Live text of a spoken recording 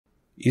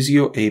Is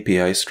your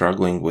API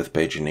struggling with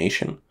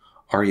pagination?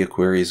 Are your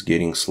queries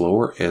getting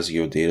slower as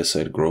your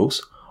dataset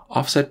grows?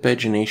 Offset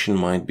pagination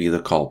might be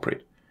the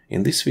culprit.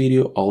 In this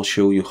video, I'll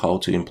show you how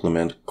to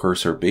implement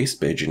cursor-based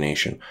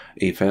pagination,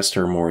 a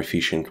faster, more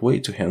efficient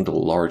way to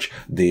handle large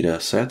data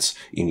sets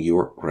in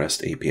your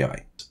REST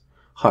API.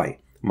 Hi,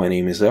 my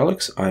name is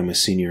Alex. I'm a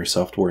senior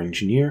software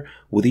engineer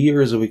with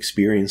years of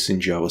experience in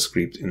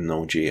JavaScript and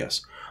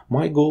Node.js.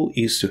 My goal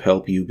is to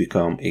help you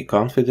become a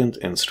confident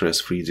and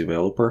stress-free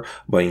developer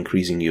by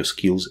increasing your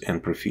skills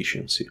and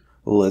proficiency.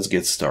 Let's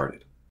get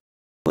started.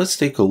 Let's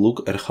take a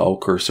look at how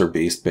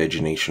cursor-based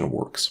pagination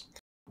works.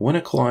 When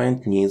a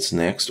client needs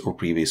next or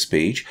previous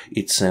page,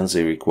 it sends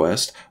a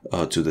request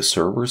to the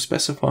server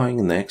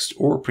specifying next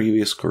or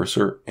previous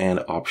cursor and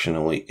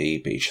optionally a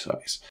page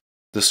size.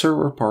 The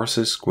server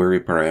parses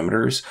query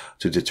parameters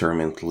to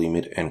determine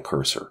limit and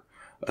cursor,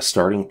 a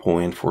starting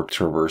point for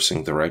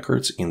traversing the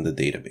records in the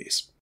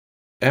database.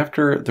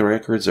 After the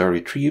records are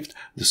retrieved,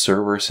 the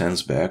server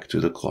sends back to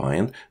the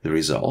client the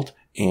result,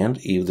 and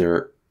if there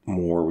are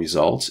more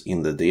results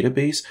in the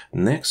database,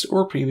 next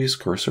or previous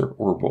cursor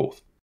or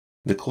both.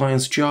 The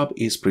client's job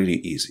is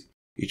pretty easy.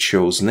 It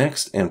shows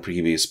next and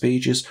previous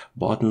pages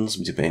buttons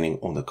depending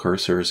on the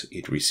cursors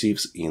it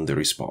receives in the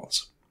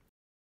response.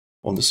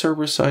 On the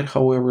server side,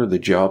 however, the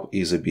job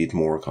is a bit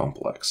more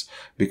complex,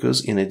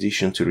 because in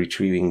addition to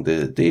retrieving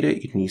the data,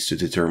 it needs to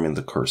determine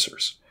the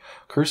cursors.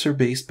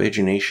 Cursor-based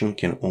pagination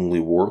can only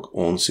work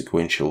on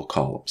sequential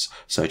columns,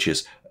 such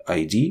as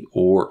ID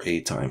or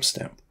a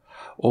timestamp.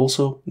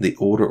 Also, the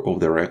order of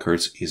the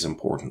records is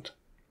important.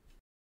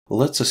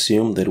 Let's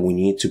assume that we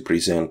need to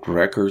present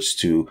records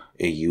to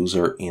a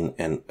user in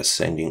an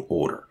ascending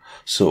order.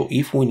 So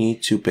if we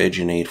need to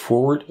paginate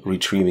forward,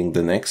 retrieving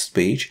the next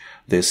page,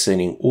 the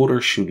ascending order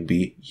should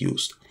be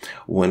used.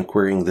 When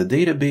querying the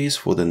database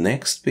for the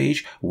next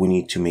page, we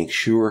need to make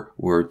sure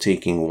we're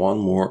taking one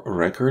more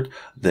record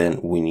than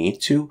we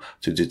need to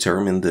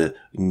determine the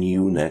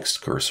new next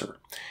cursor.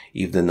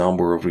 If the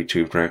number of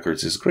retrieved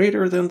records is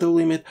greater than the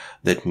limit,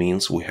 that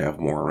means we have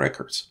more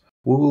records.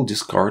 We will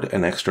discard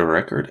an extra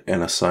record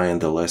and assign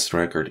the last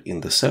record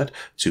in the set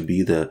to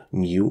be the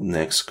new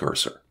next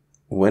cursor.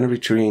 When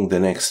retrieving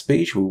the next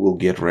page, we will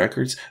get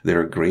records that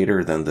are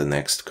greater than the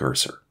next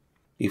cursor.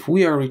 If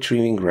we are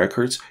retrieving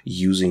records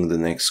using the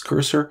next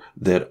cursor,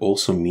 that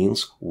also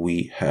means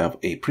we have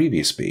a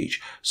previous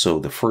page. So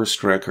the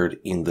first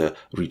record in the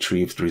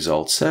retrieved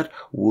result set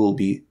will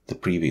be the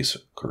previous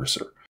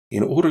cursor.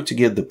 In order to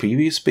get the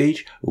previous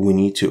page, we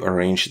need to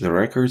arrange the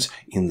records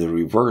in the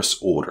reverse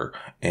order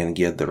and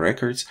get the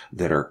records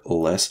that are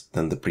less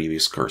than the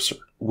previous cursor.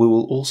 We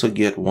will also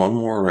get one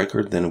more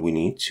record than we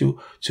need to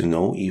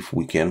know if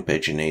we can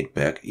paginate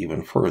back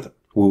even further.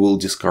 We will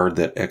discard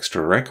that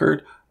extra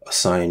record,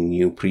 assign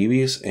new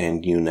previous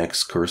and new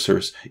next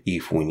cursors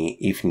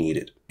if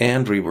needed,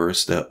 and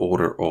reverse the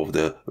order of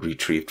the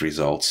retrieved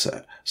result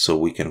set so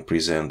we can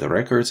present the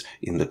records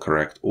in the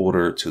correct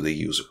order to the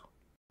user.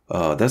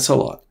 That's a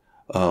lot.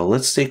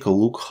 Let's take a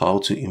look how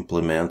to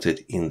implement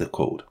it in the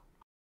code.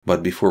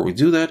 But before we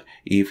do that,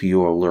 if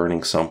you are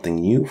learning something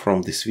new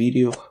from this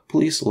video,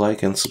 please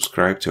like and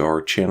subscribe to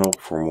our channel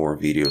for more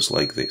videos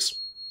like this.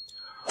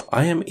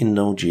 I am in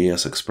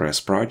Node.js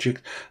Express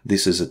project.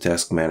 This is a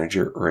task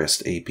manager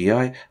REST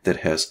API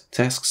that has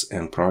tasks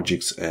and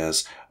projects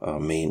as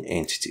main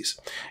entities.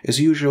 As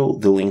usual,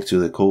 the link to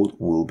the code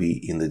will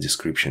be in the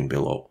description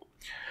below.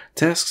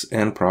 Tasks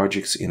and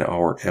projects in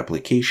our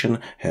application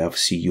have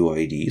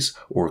CUIDs,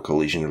 or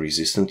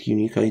collision-resistant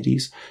unique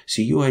IDs.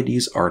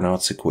 CUIDs are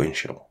not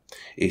sequential.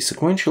 A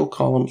sequential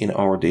column in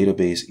our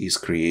database is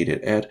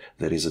created at,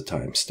 that is a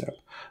timestamp.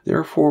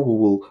 Therefore, we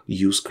will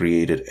use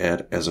created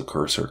at as a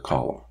cursor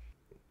column.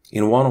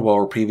 In one of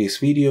our previous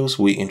videos,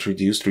 we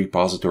introduced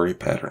repository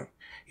pattern.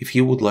 If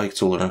you would like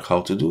to learn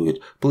how to do it,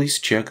 please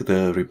check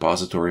the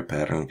repository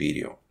pattern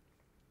video.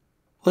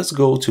 Let's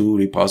go to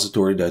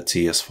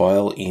repository.ts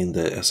file in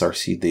the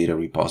src data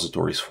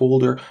repositories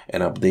folder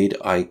and update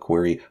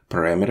iQuery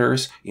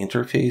parameters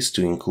interface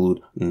to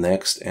include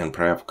next and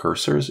prev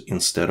cursors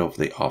instead of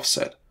the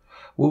offset.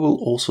 We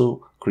will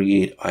also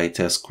create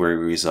itest query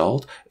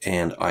result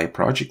and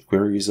iProject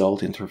query result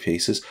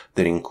interfaces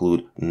that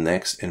include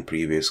next and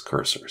previous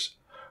cursors.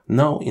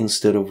 Now,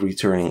 instead of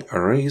returning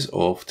arrays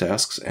of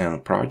tasks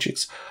and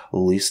projects,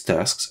 list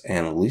tasks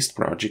and list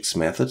projects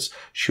methods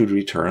should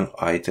return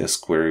itest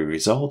query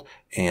result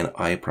and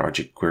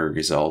iProject query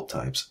result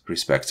types,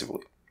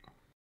 respectively.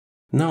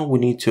 Now we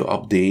need to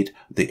update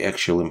the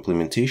actual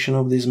implementation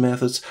of these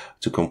methods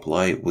to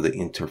comply with the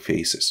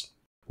interfaces.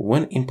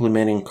 When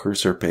implementing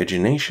cursor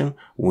pagination,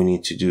 we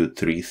need to do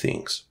three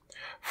things.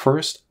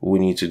 First, we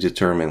need to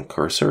determine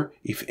cursor,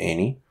 if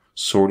any,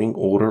 sorting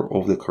order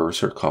of the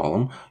cursor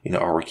column, in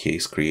our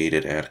case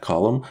created at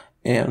column,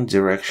 and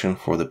direction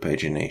for the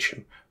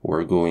pagination.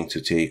 We're going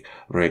to take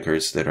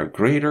records that are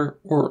greater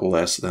or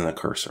less than a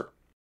cursor.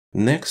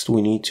 Next,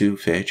 we need to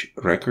fetch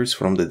records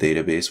from the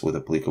database with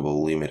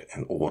applicable limit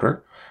and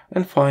order.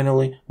 And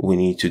finally, we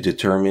need to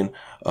determine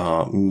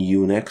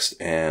new next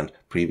and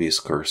previous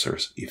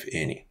cursors, if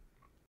any.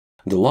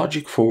 The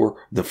logic for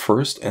the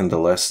first and the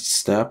last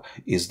step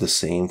is the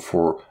same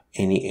for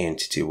any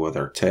entity,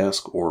 whether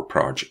task or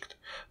project.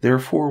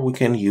 Therefore, we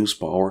can use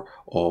power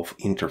of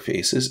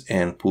interfaces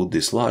and put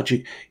this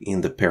logic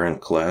in the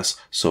parent class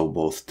so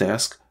both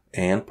task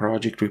and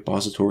project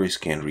repositories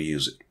can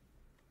reuse it.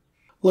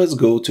 Let's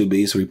go to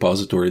base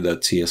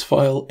repository.cs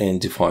file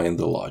and define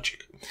the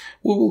logic.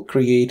 We will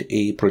create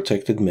a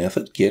protected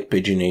method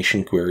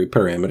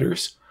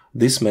getPaginationQueryParameters.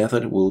 This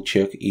method will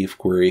check if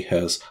query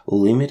has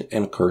limit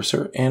and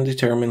cursor and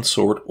determine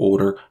sort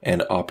order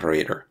and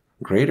operator,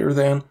 greater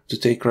than to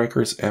take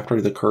records after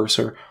the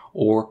cursor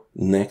or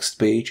next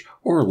page,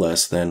 or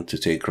less than to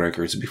take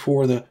records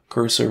before the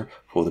cursor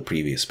for the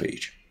previous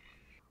page.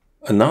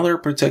 Another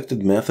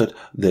protected method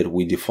that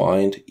we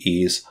defined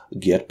is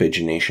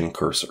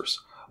getPaginationCursors.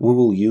 We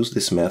will use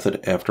this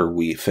method after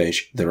we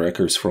fetch the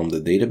records from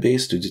the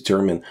database to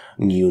determine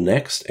new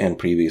next and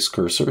previous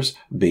cursors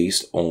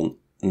based on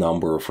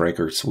number of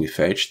records we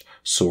fetched,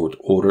 sort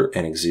order,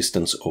 and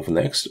existence of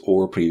next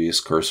or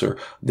previous cursor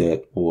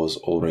that was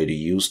already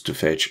used to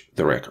fetch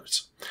the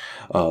records.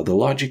 The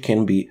logic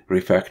can be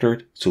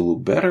refactored to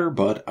look better,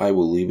 but I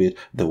will leave it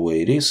the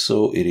way it is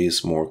so it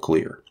is more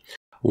clear.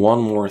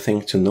 One more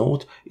thing to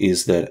note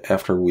is that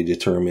after we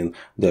determine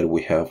that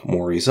we have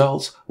more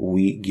results,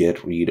 we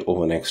get rid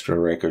of an extra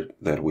record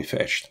that we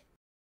fetched.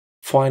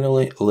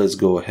 Finally, let's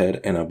go ahead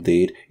and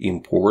update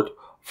import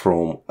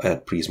from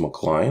 @Prisma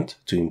client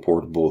to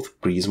import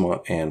both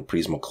Prisma and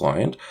Prisma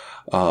client.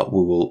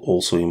 We will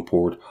also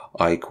import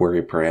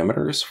iQuery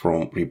parameters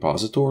from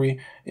repository,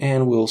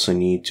 and we also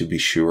need to be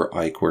sure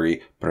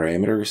iQuery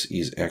parameters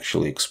is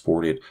actually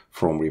exported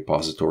from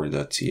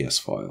repository.cs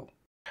file.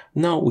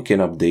 Now we can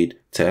update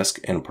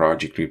task and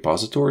project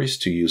repositories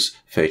to use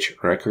fetch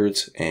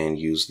records and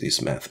use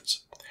these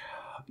methods.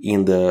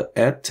 In the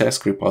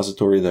add_task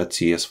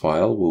repository.cs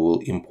file, we will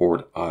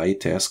import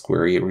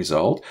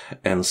iTaskQueryResult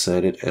and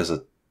set it as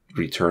a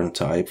return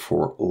type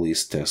for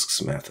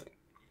listTasks method.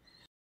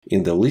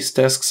 In the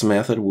listTasks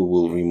method, we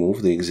will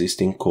remove the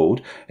existing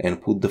code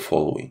and put the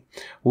following.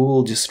 We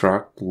will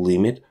destruct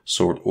limit,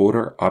 sort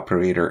order,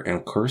 operator,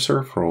 and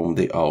cursor from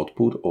the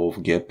output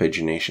of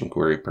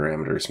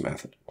getPaginationQueryParameters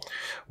method.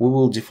 We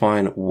will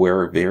define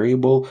where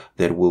variable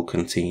that will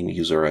contain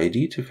user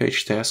ID to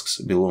fetch tasks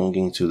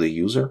belonging to the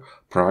user,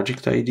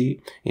 project ID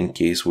in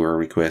case we are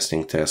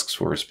requesting tasks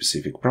for a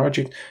specific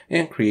project,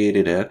 and create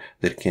a dat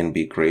that can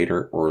be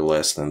greater or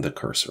less than the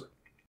cursor.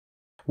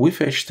 We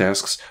fetch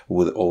tasks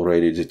with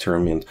already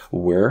determined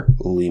where,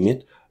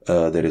 limit,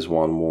 that is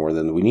one more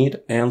than we need,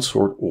 and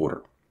sort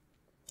order.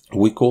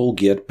 We call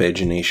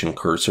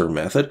getPaginationCursor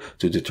method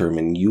to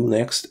determine new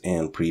next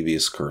and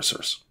previous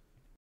cursors.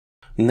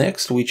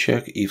 Next, we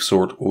check if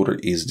sort order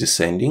is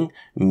descending,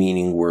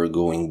 meaning we're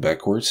going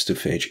backwards to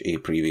fetch a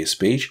previous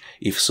page.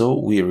 If so,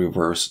 we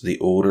reverse the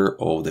order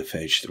of the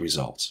fetched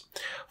results.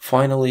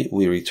 Finally,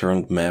 we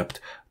return mapped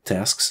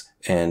tasks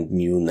and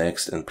new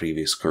next and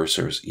previous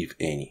cursors, if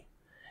any.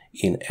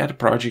 In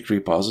add_project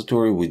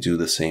repository, we do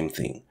the same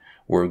thing.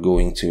 We're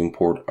going to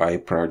import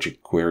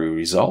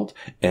iProjectQueryResult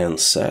and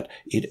set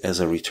it as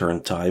a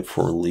return type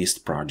for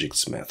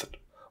listProjects method.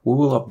 We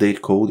will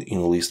update code in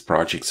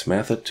listProjects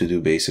method to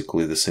do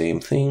basically the same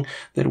thing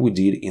that we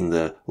did in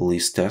the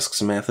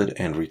listTasks method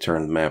and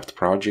return mapped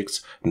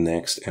projects,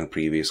 next and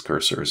previous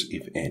cursors,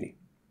 if any.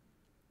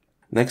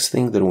 Next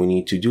thing that we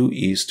need to do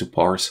is to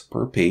parse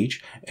per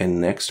page and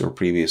next or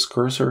previous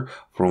cursor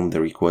from the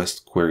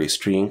request query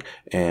string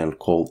and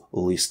call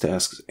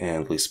listTasks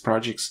and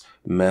listProjects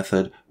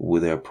method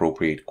with the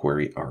appropriate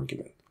query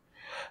argument.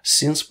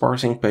 Since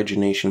parsing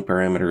pagination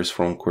parameters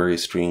from query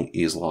string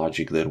is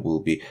logic that will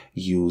be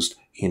used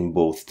in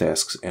both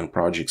tasks and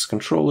projects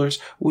controllers,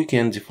 we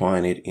can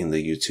define it in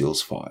the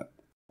utils file.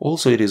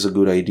 Also, it is a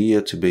good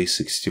idea to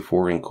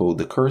base64 encode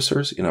the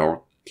cursors, in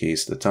our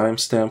case the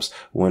timestamps,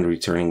 when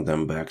returning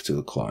them back to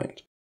the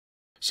client.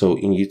 So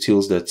in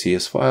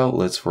utils.ts file,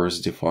 let's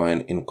first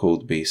define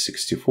encode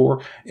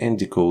base64 and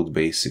decode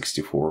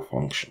base64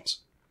 functions.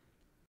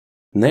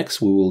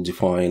 Next, we will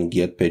define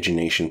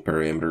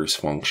getPaginationParameters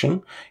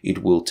function.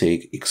 It will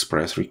take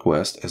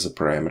expressRequest as a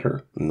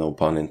parameter, no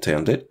pun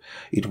intended.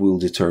 It will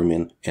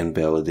determine and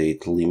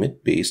validate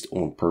limit based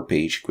on per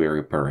page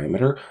query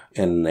parameter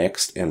and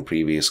next and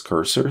previous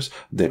cursors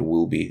that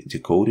will be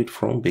decoded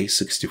from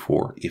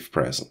base64 if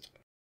present.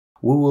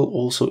 We will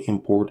also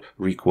import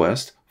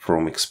request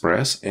from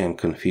express and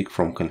config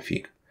from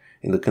config.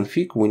 In the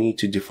config, we need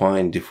to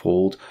define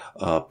default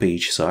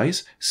page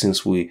size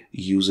since we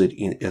use it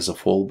as a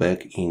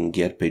fallback in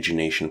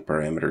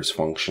getPaginationParameters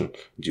function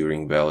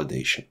during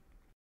validation.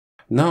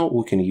 Now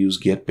we can use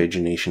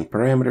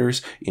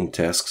getPaginationParameters in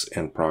tasks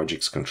and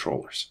projects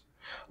controllers.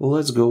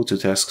 Let's go to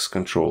tasks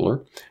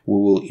controller.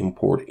 We will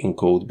import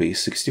encode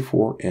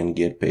base64 and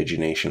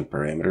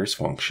getPaginationParameters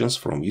functions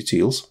from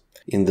utils.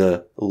 In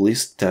the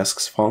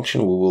listTasks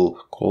function, we will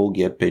call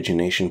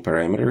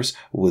getPaginationParameters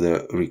with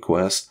a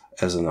request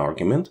as an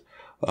argument.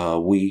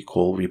 we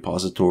call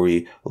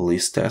repository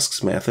list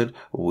tasks method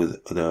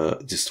with the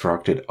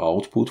destructed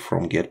output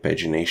from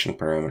getPagination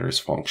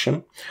parameters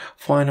function.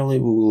 Finally,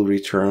 we will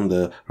return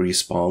the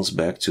response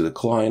back to the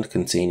client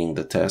containing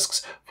the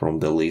tasks from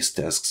the list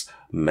tasks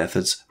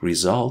methods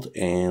result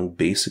and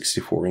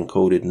base64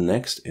 encoded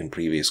next and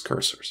previous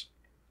cursors.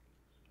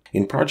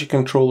 In project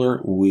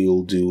controller,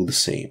 we'll do the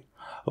same.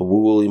 We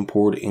will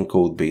import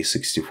encode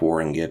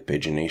base64 and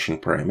getPagination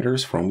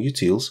parameters from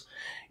utils.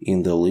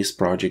 In the list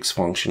projects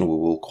function, we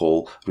will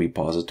call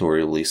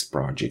repository list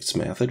projects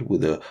method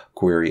with a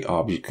query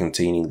object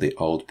containing the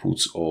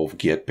outputs of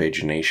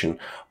getPagination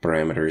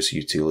parameters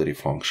utility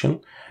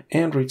function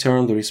and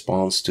return the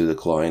response to the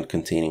client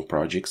containing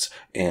projects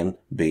and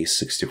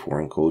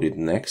base64 encoded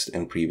next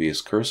and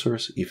previous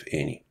cursors, if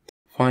any.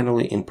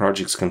 Finally, in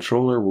projects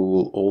controller, we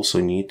will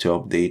also need to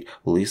update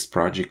list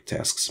project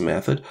tasks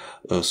method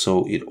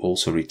so it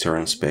also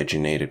returns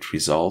paginated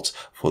results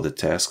for the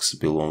tasks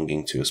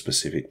belonging to a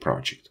specific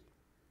project.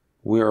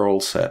 We are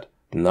all set.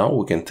 Now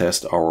we can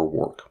test our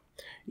work.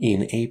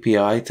 In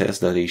API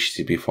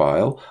test.http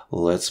file,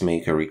 let's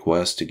make a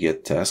request to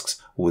get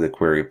tasks with a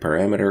query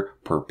parameter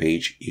per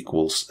page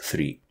equals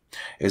 3.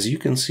 As you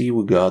can see,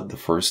 we got the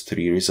first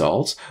 3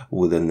 results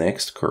with the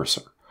next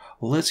cursor.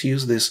 Let's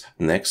use this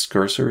next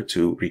cursor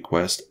to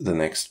request the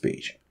next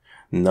page.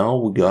 Now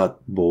we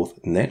got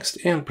both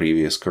next and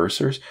previous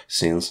cursors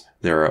since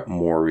there are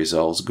more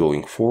results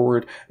going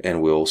forward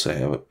and we also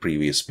have a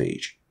previous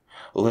page.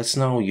 Let's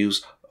now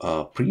use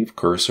a prev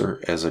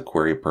cursor as a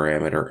query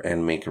parameter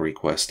and make a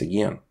request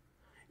again.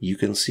 You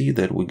can see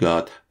that we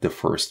got the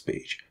first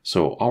page,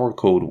 so our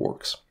code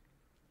works.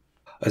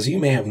 As you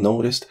may have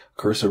noticed,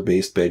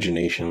 cursor-based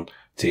pagination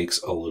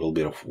takes a little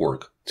bit of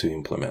work to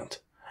implement.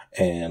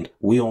 And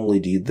we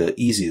only did the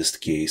easiest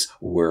case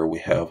where we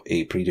have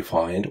a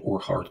predefined or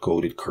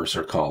hard-coded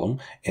cursor column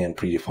and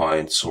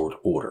predefined sort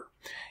order.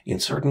 In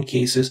certain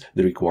cases,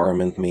 the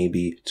requirement may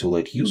be to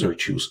let user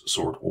choose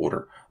sort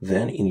order.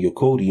 Then in your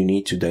code, you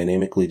need to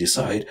dynamically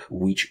decide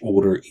which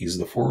order is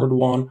the forward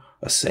one,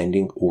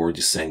 ascending or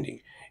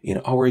descending. In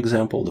our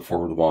example, the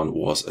forward one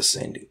was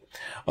ascending.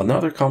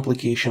 Another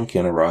complication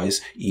can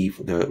arise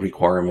if the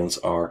requirements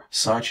are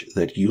such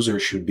that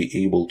users should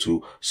be able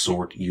to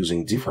sort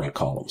using different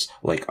columns,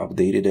 like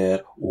updated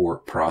at or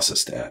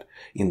processed at.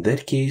 In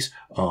that case,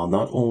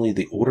 not only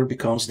the order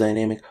becomes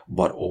dynamic,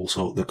 but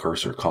also the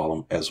cursor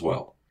column as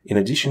well. In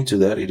addition to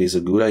that, it is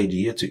a good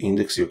idea to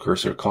index your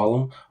cursor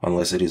column,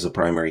 unless it is a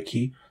primary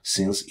key,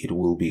 since it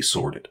will be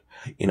sorted.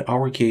 In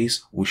our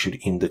case, we should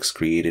index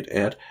created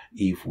at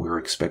if we're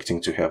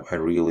expecting to have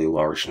a really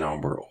large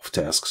number of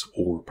tasks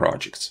or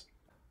projects.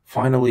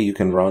 Finally, you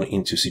can run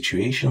into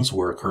situations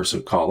where a cursor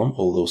column,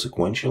 although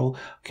sequential,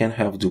 can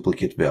have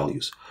duplicate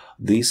values.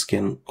 This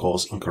can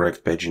cause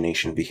incorrect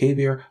pagination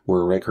behavior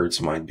where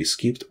records might be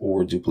skipped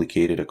or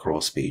duplicated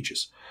across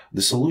pages.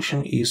 The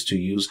solution is to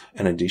use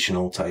an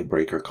additional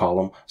typebreaker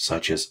column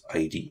such as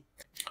ID.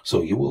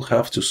 So you will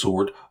have to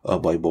sort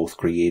by both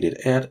created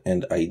at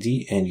and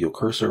ID, and your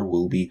cursor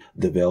will be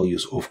the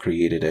values of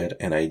created at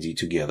and ID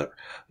together.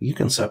 You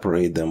can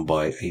separate them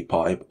by a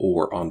pipe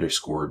or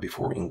underscore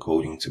before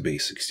encoding to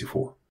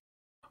base64.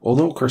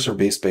 Although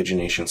cursor-based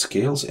pagination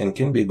scales and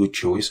can be a good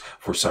choice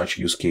for such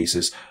use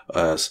cases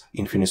as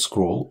infinite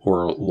scroll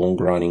or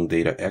long-running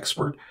data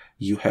export,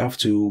 you have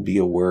to be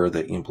aware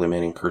that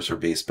implementing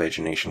cursor-based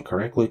pagination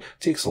correctly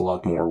takes a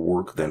lot more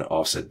work than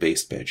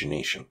offset-based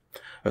pagination.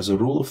 As a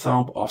rule of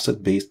thumb,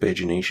 offset-based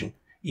pagination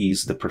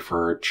is the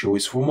preferred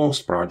choice for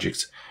most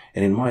projects,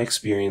 and in my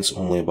experience,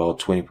 only about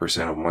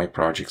 20% of my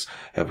projects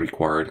have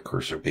required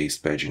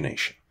cursor-based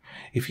pagination.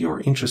 If you are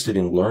interested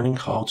in learning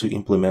how to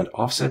implement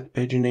offset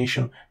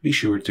pagination, be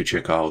sure to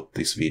check out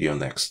this video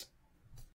next.